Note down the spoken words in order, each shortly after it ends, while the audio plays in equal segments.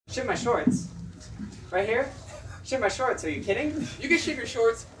Ship my shorts. Right here? Ship my shorts, are you kidding? You can ship your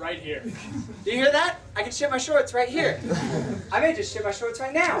shorts right here. Do you hear that? I can ship my shorts right here. I may just ship my shorts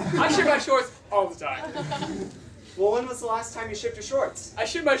right now. I ship my shorts all the time. Well, when was the last time you shipped your shorts? I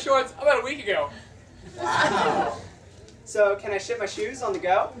shipped my shorts about a week ago. Wow. So, can I ship my shoes on the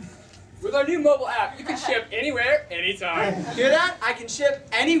go? With our new mobile app, you can ship anywhere, anytime. Hear that? I can ship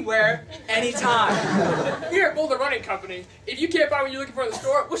anywhere, anytime. Here at Boulder Running Company, if you can't find what you're looking for in the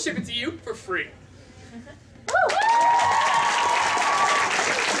store, we'll ship it to you for free. Woo!